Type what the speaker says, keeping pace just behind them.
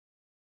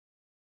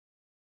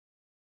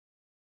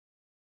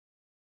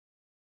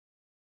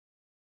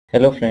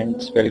Hello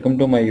friends, welcome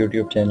to my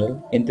YouTube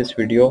channel. In this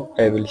video,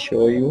 I will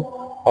show you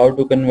how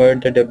to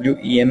convert the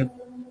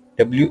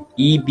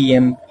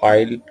WEBM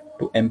file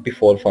to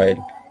MP4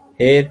 file.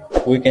 Here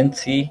we can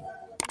see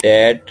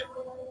that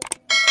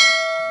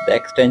the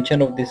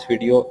extension of this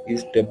video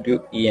is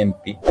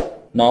WEMP.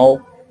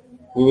 Now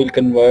we will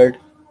convert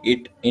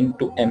it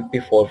into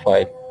MP4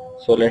 file.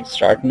 So let's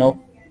start now.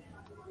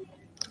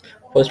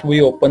 First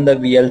we open the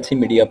VLC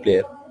media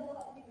player,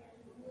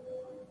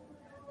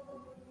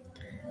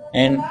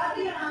 and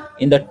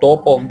in the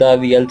top of the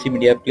VLC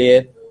media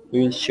player we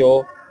will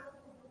show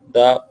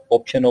the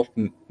option of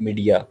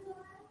media,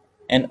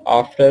 and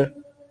after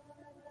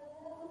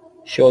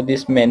show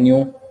this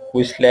menu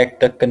we select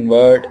the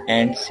convert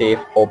and save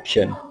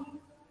option.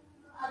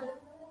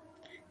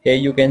 Here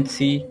you can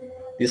see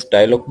this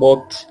dialog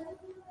box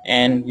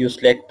and you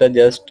select the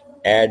just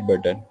add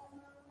button,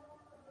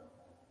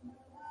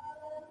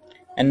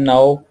 and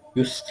now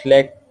you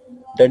select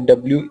the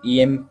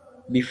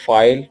WEMB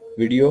file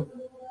video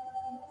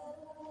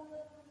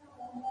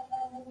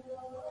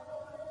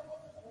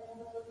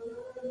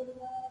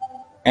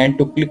and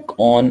to click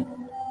on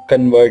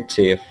convert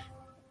save.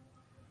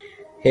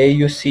 Here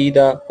you see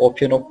the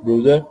option of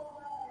browser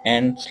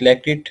and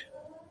select it,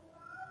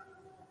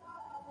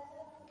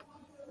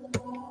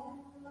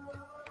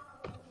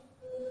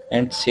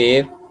 and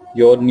save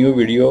your new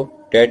video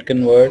that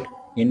convert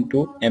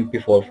into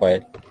MP4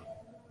 file.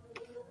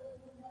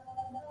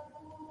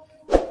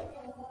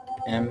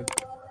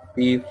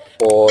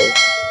 MP4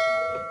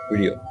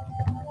 video.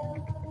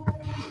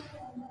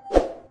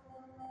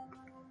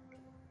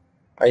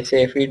 I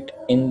save it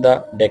in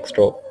the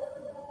desktop.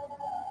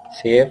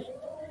 Save,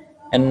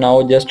 and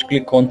now just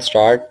click on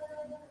start,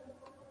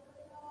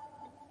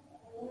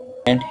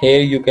 and here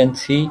you can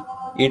see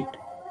it,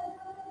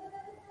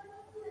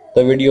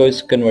 the video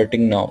is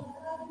converting now.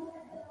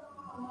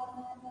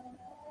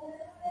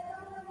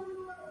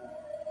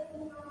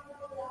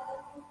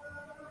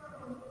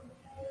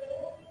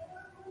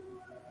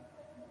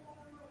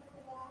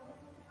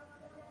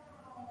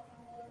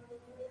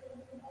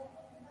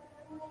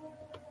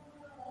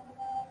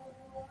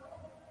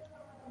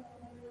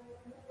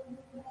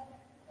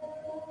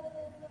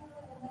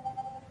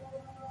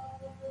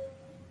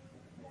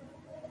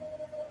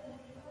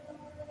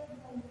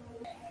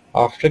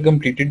 After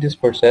completed this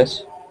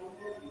process,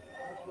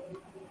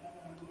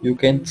 you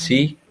can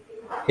see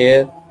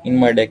here in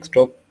my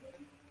desktop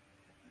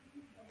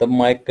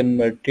my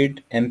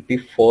converted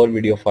MP4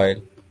 video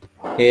file.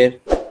 Here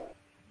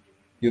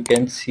you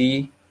can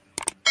see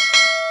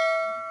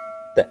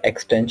the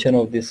extension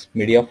of this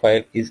media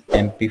file is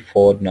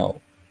MP4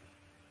 now.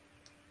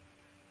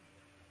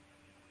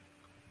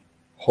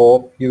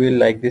 Hope you will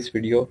like this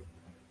video.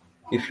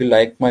 If you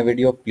like my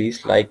video,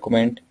 please like,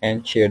 comment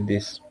and share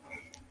this.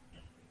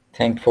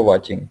 Thanks for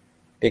watching.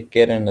 Take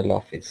care and Allah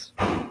Hafiz.